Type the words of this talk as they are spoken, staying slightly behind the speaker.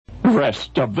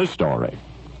Rest of the story.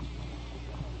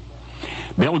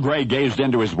 Bill Gray gazed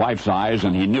into his wife's eyes,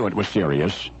 and he knew it was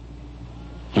serious.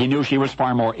 He knew she was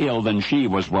far more ill than she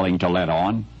was willing to let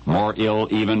on, more ill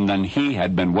even than he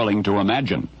had been willing to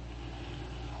imagine.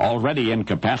 Already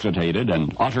incapacitated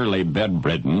and utterly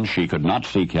bedridden, she could not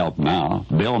seek help now.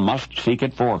 Bill must seek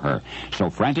it for her. So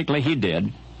frantically he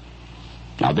did.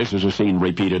 Now, this is a scene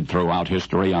repeated throughout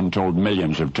history, untold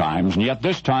millions of times, and yet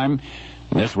this time,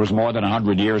 this was more than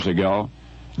 100 years ago,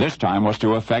 this time was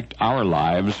to affect our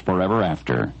lives forever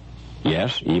after.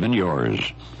 Yes, even yours.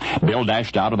 Bill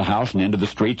dashed out of the house and into the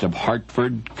streets of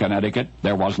Hartford, Connecticut.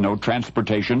 There was no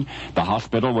transportation. The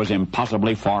hospital was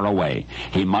impossibly far away.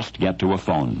 He must get to a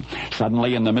phone.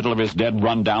 Suddenly, in the middle of his dead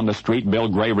run down the street, Bill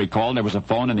Gray recalled there was a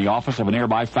phone in the office of a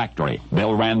nearby factory.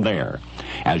 Bill ran there.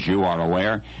 As you are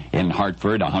aware, in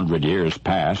Hartford, 100 years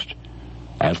past,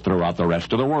 as throughout the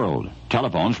rest of the world,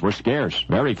 telephones were scarce.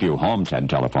 Very few homes had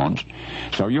telephones.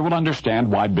 So you will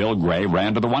understand why Bill Gray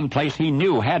ran to the one place he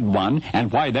knew had one,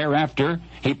 and why thereafter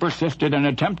he persisted in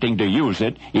attempting to use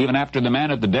it, even after the man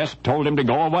at the desk told him to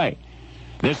go away.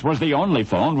 This was the only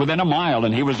phone within a mile,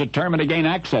 and he was determined to gain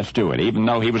access to it, even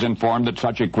though he was informed that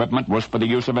such equipment was for the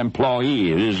use of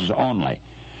employees only.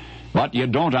 But you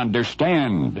don't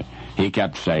understand, he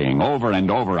kept saying over and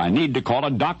over. I need to call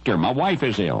a doctor. My wife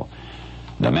is ill.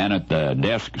 The man at the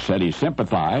desk said he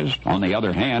sympathized. On the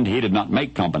other hand, he did not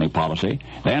make company policy.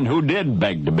 Then who did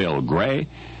beg to Bill Gray?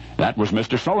 That was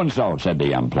Mr. So-and-so, said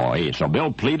the employee. So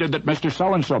Bill pleaded that Mr.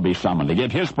 So-and-so be summoned to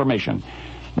give his permission.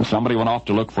 And somebody went off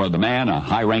to look for the man, a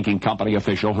high-ranking company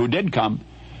official, who did come,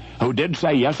 who did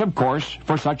say, yes, of course,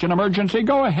 for such an emergency,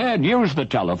 go ahead, use the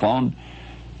telephone.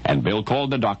 And Bill called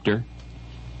the doctor.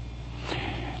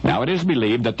 Now, it is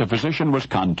believed that the physician was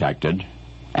contacted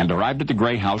and arrived at the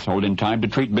Gray household in time to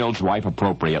treat Bill's wife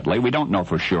appropriately. We don't know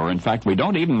for sure. In fact, we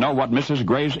don't even know what Mrs.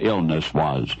 Gray's illness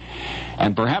was.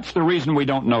 And perhaps the reason we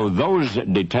don't know those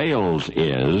details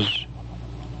is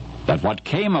that what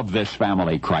came of this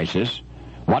family crisis,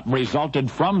 what resulted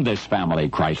from this family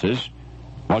crisis,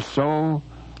 was so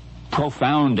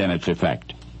profound in its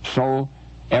effect, so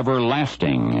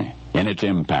everlasting in its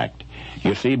impact.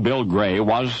 You see, Bill Gray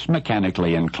was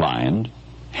mechanically inclined,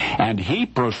 and he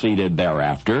proceeded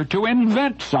thereafter to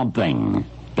invent something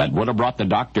that would have brought the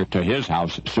doctor to his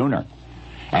house sooner.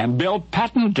 And Bill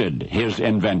patented his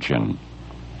invention.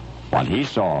 What he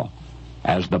saw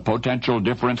as the potential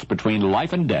difference between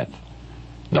life and death,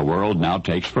 the world now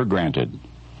takes for granted.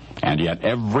 And yet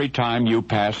every time you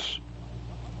pass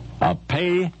a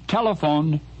pay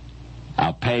telephone,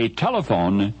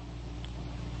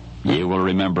 you will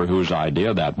remember whose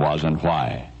idea that was and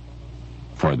why.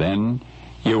 For then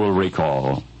you will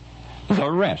recall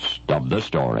the rest of the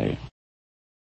story.